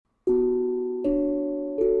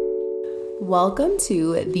Welcome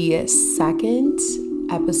to the second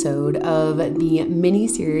episode of the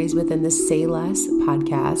mini-series within the Say Less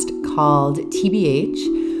podcast called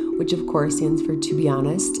TBH, which of course stands for To Be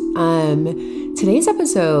Honest. Today's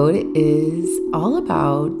episode is all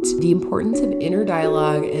about the importance of inner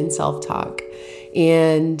dialogue and self-talk.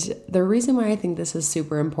 And the reason why I think this is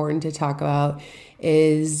super important to talk about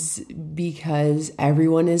is because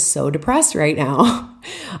everyone is so depressed right now.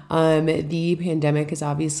 The pandemic has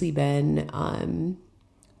obviously been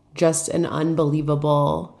just an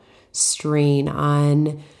unbelievable strain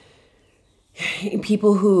on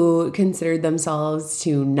people who considered themselves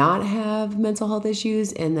to not have mental health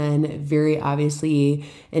issues, and then very obviously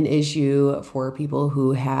an issue for people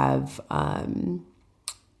who have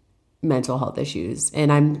mental health issues.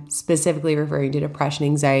 And I'm specifically referring to depression,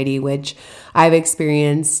 anxiety, which I've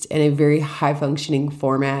experienced in a very high functioning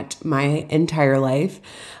format my entire life.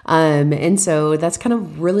 And so that's kind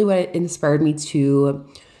of really what inspired me to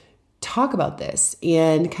talk about this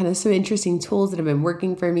and kind of some interesting tools that have been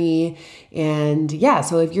working for me. And yeah,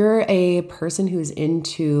 so if you're a person who's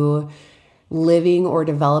into living or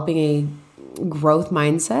developing a growth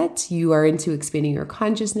mindset, you are into expanding your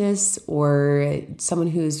consciousness, or someone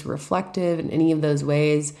who's reflective in any of those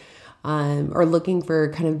ways, or looking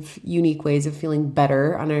for kind of unique ways of feeling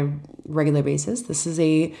better on a regular basis, this is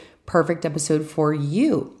a perfect episode for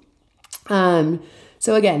you.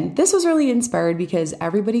 So again, this was really inspired because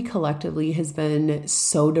everybody collectively has been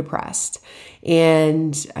so depressed.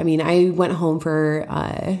 And I mean, I went home for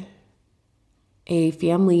a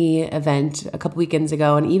family event a couple weekends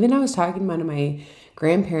ago, and even I was talking to one of my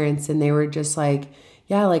grandparents, and they were just like,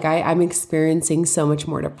 yeah, like I'm experiencing so much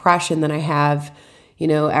more depression than I have,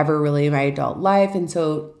 ever really in my adult life. And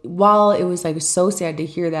so while it was like so sad to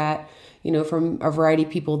hear that, from a variety of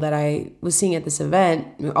people that I was seeing at this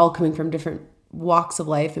event, all coming from different walks of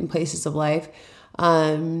life and places of life,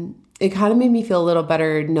 it kind of made me feel a little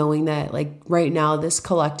better knowing that like right now this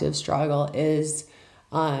collective struggle is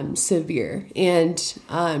severe, and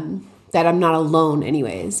that I'm not alone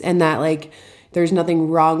anyways, and that like there's nothing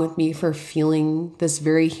wrong with me for feeling this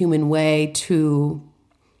very human way to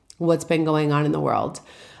what's been going on in the world.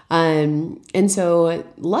 And so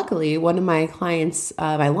luckily one of my clients,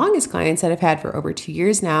 my longest clients that I've had for over 2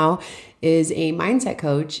 years now, is a mindset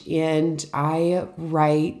coach, and I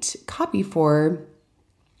write copy for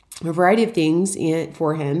a variety of things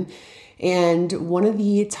for him. And one of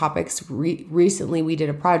the topics recently we did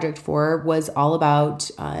a project for was all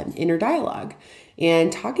about inner dialogue,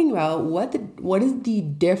 and talking about what is the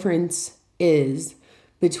difference is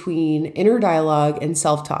between inner dialogue and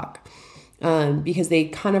self-talk, because they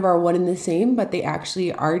kind of are one and the same, but they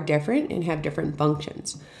actually are different and have different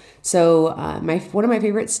functions. So one of my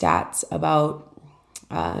favorite stats about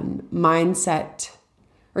mindset,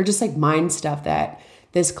 or just like mind stuff that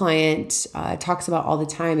this client talks about all the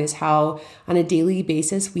time, is how on a daily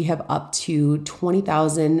basis we have up to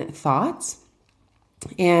 20,000 thoughts,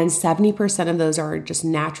 and 70% of those are just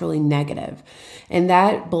naturally negative. And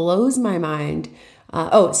that blows my mind.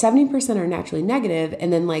 70% are naturally negative,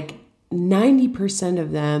 and then like 90%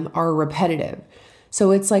 of them are repetitive.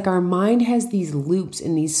 So it's like our mind has these loops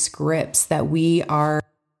and these scripts that we are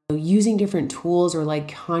using different tools, or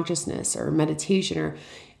like consciousness or meditation, or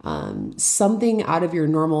something out of your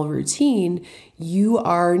normal routine, you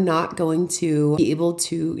are not going to be able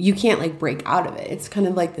to, you can't like break out of it. It's kind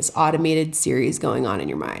of like this automated series going on in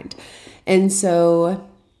your mind. And so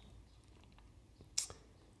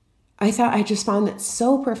I just found that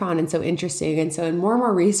so profound and so interesting. And so in more and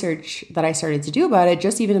more research that I started to do about it,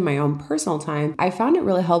 just even in my own personal time, I found it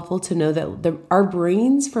really helpful to know that our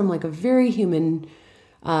brains, from like a very human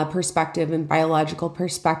perspective and biological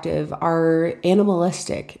perspective, are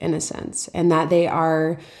animalistic in a sense, and that they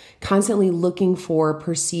are constantly looking for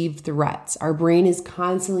perceived threats. Our brain is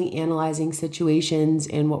constantly analyzing situations,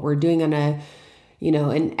 and what we're doing on a,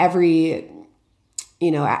 in every,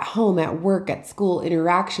 at home, at work, at school,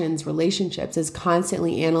 interactions, relationships, is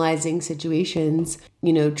constantly analyzing situations,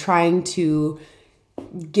 trying to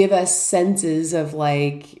give us senses of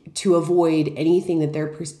like, to avoid anything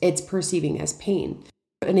that it's perceiving as pain.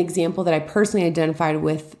 An example that I personally identified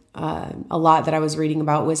with a lot that I was reading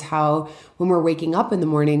about was how when we're waking up in the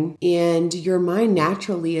morning and your mind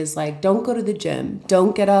naturally is like, don't go to the gym,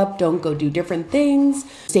 don't get up, don't go do different things,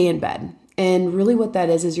 stay in bed. And really what that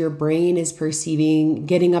is your brain is perceiving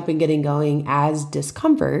getting up and getting going as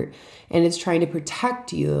discomfort, and it's trying to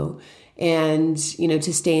protect you and,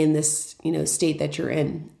 to stay in this, state that you're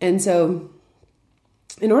in. And so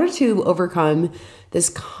in order to overcome this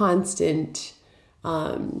constant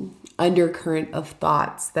undercurrent of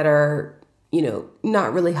thoughts that are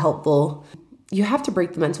not really helpful. You have to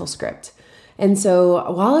break the mental script. And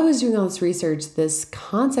so while I was doing all this research, this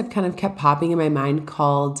concept kind of kept popping in my mind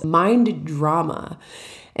called mind drama.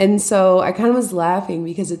 And so I kind of was laughing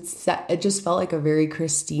because it just felt like a very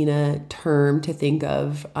Christina term to think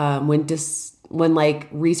of when like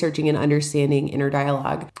researching and understanding inner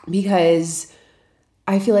dialogue, because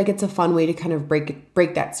I feel like it's a fun way to kind of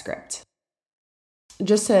break that script.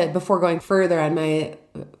 Before going further on my,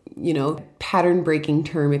 pattern breaking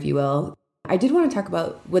term, if you will, I did want to talk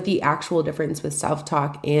about what the actual difference with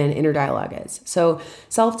self-talk and inner dialogue is. So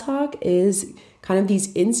self-talk is kind of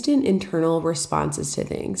these instant internal responses to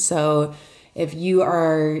things. So if you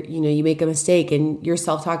are, you make a mistake and your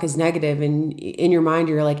self-talk is negative and in your mind,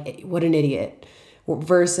 you're like, what an idiot.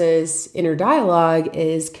 Versus inner dialogue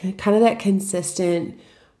is kind of that consistent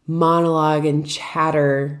monologue and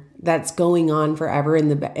chatter that's going on forever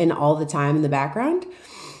and all the time in the background.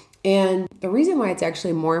 And the reason why it's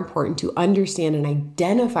actually more important to understand and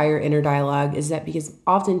identify your inner dialogue is that because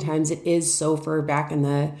oftentimes it is so far back in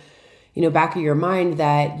the, back of your mind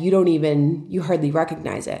that you hardly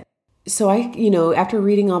recognize it. So after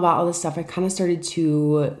reading about all this stuff, I kind of started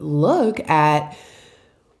to look at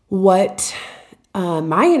what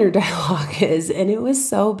my inner dialogue is, and it was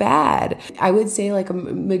so bad. I would say like a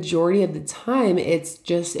majority of the time, it's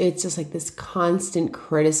just like this constant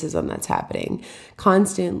criticism that's happening,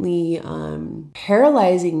 constantly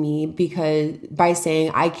paralyzing me by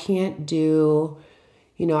saying I can't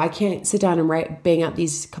sit down and bang out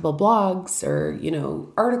these couple blogs or,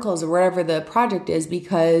 articles or whatever the project is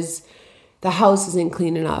because the house isn't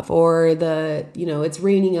clean enough, or it's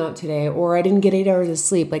raining out today, or I didn't get 8 hours of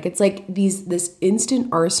sleep. Like, it's like this instant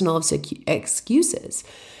arsenal of excuses.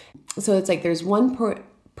 So it's like, there's one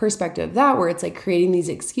perspective of that where it's like creating these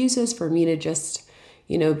excuses for me to just,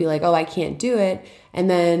 be like, oh, I can't do it. And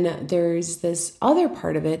then there's this other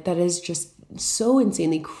part of it that is just so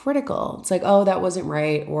insanely critical. It's like, oh, that wasn't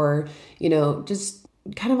right. Or, just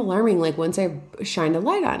kind of alarming, like once I shined a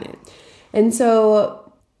light on it. And so,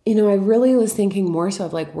 I really was thinking more so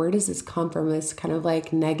of like, where does this come from? This kind of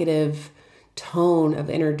like negative tone of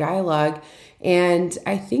inner dialogue. And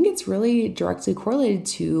I think it's really directly correlated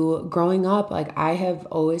to growing up. Like, I have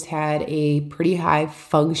always had a pretty high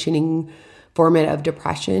functioning format of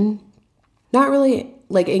depression. Not really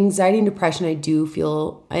like anxiety and depression, I do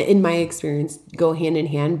feel in my experience go hand in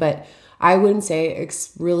hand, but I wouldn't say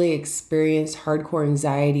really experienced hardcore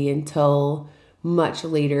anxiety until much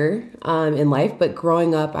later in life. But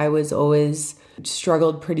growing up, I was always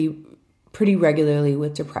struggled pretty regularly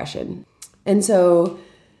with depression. And so,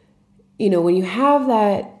 when you have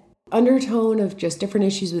that undertone of just different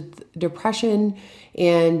issues with depression,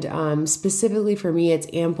 and specifically for me, it's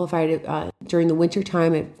amplified during the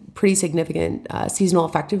wintertime, a pretty significant seasonal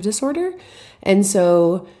affective disorder. And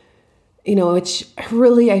so, which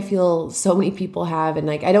really I feel so many people have, and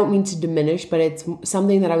like, I don't mean to diminish, but it's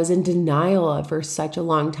something that I was in denial of for such a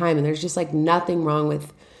long time. And there's just like nothing wrong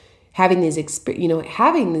with having these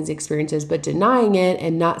experiences, but denying it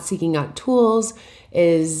and not seeking out tools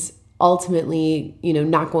is ultimately,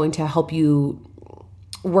 not going to help you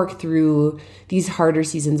work through these harder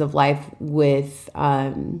seasons of life with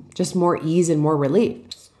just more ease and more relief.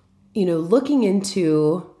 Looking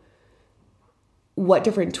into what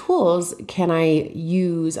different tools can I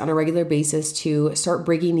use on a regular basis to start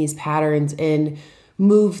breaking these patterns and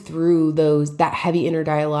move through that heavy inner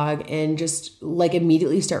dialogue and just like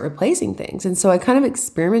immediately start replacing things. And so I kind of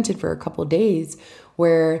experimented for a couple of days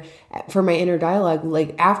where for my inner dialogue,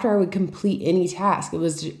 like after I would complete any task,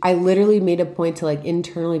 I literally made a point to like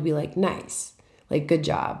internally be like, nice, like good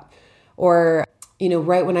job. Or,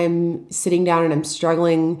 right when I'm sitting down and I'm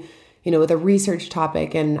struggling, with a research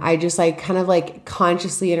topic, and I just like kind of like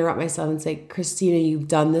consciously interrupt myself and say, Christina, you've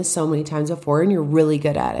done this so many times before and you're really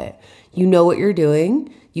good at it. You know what you're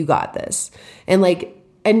doing. You got this. And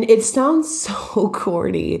it sounds so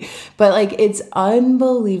corny, but like it's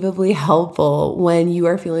unbelievably helpful when you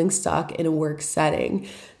are feeling stuck in a work setting.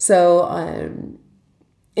 So,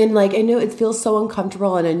 and like, I know it feels so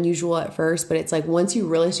uncomfortable and unusual at first, but it's like once you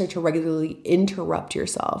really start to regularly interrupt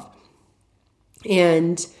yourself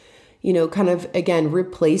and kind of, again,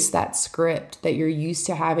 replace that script that you're used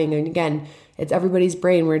to having. And again, it's everybody's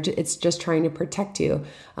brain where it's just trying to protect you.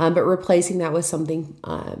 But replacing that with something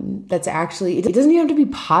that's actually, it doesn't even have to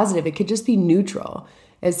be positive. It could just be neutral,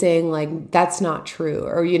 as saying like, that's not true.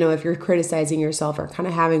 Or, if you're criticizing yourself or kind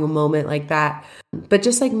of having a moment like that, but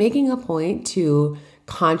just like making a point to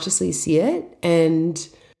consciously see it and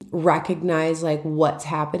recognize like what's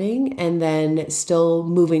happening, and then still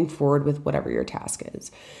moving forward with whatever your task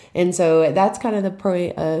is. And so that's kind of the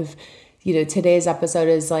point of today's episode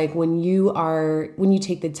is like when you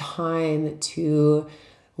take the time to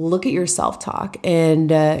look at your self-talk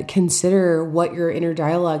and consider what your inner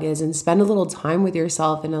dialogue is and spend a little time with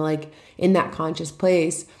yourself in that conscious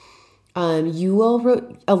place, a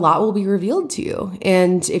lot will be revealed to you.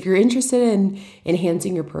 And if you're interested in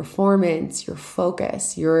enhancing your performance, your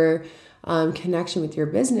focus, your connection with your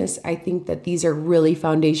business, I think that these are really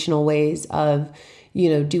foundational ways of,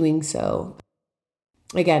 doing so.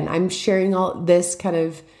 Again, I'm sharing all this kind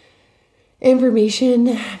of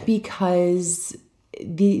information because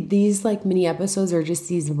these like mini episodes are just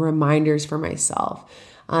these reminders for myself.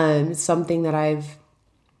 Something that I've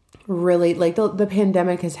really like the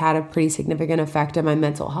pandemic has had a pretty significant effect on my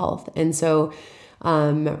mental health. And so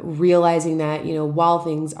realizing that, while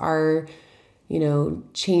things are,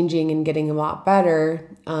 changing and getting a lot better,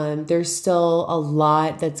 there's still a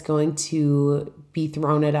lot that's going to be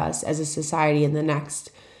thrown at us as a society in the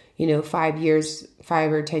next,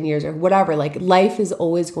 5 or 10 years or whatever. Like life is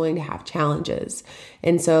always going to have challenges.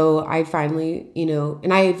 And so I finally,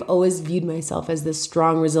 and I've always viewed myself as this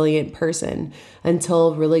strong, resilient person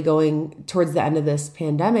until really going towards the end of this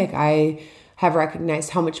pandemic. I have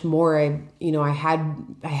recognized how much more I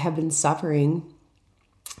have been suffering,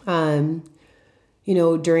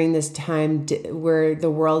 during this time where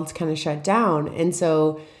the world's kind of shut down. And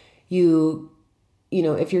so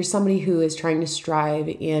if you're somebody who is trying to strive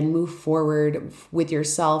and move forward with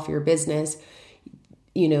yourself, your business,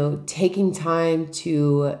 taking time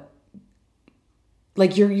to,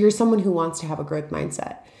 like, you're someone who wants to have a growth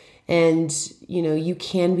mindset. And, you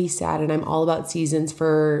can be sad, and I'm all about seasons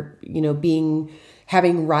for,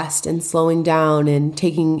 having rest and slowing down and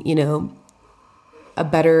taking, a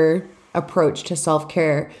better approach to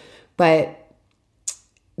self-care. But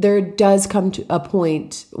there does come to a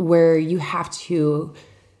point where you have to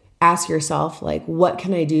ask yourself, like, what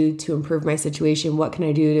can I do to improve my situation? What can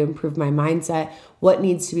I do to improve my mindset? What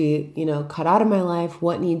needs to be, cut out of my life?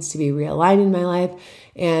 What needs to be realigned in my life?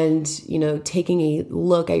 And, taking a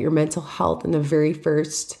look at your mental health in the very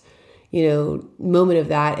first, moment of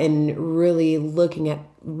that, and really looking at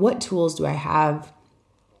what tools do I have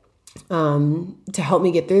to help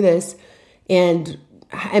me get through this, and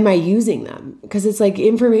am I using them? Because it's like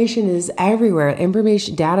information is everywhere.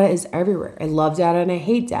 Data is everywhere. I love data and I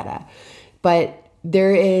hate data, but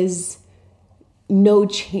there is no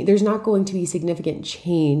change. There's not going to be significant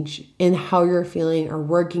change in how you're feeling or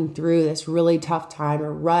working through this really tough time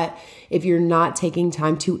or rut if you're not taking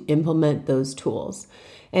time to implement those tools.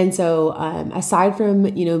 And so aside from,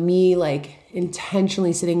 me like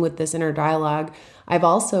intentionally sitting with this inner dialogue, I've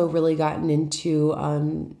also really gotten into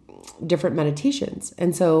different meditations.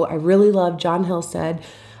 And so I really love John Hillstead.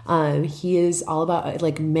 He is all about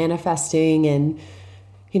like manifesting and,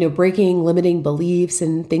 breaking limiting beliefs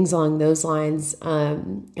and things along those lines.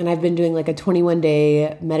 And I've been doing like a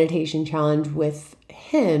 21-day meditation challenge with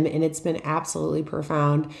him, and it's been absolutely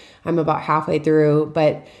profound. I'm about halfway through,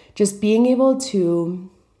 but just being able to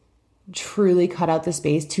truly cut out the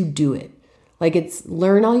space to do it. Like, it's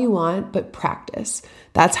learn all you want, but practice.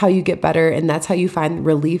 That's how you get better. And that's how you find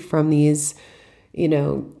relief from these,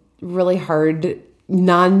 really hard,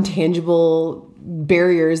 non-tangible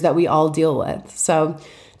barriers that we all deal with. So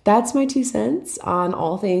that's my 2 cents on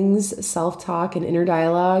all things self-talk and inner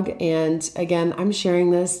dialogue. And again, I'm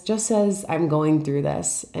sharing this just as I'm going through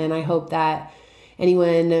this. And I hope that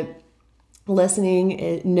anyone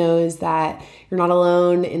listening knows that you're not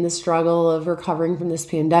alone in the struggle of recovering from this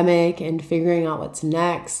pandemic and figuring out what's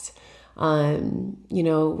next.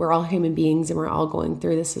 We're all human beings and we're all going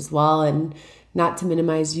through this as well. And not to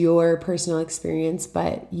minimize your personal experience,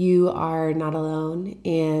 but you are not alone.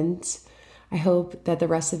 And I hope that the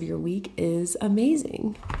rest of your week is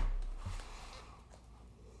amazing.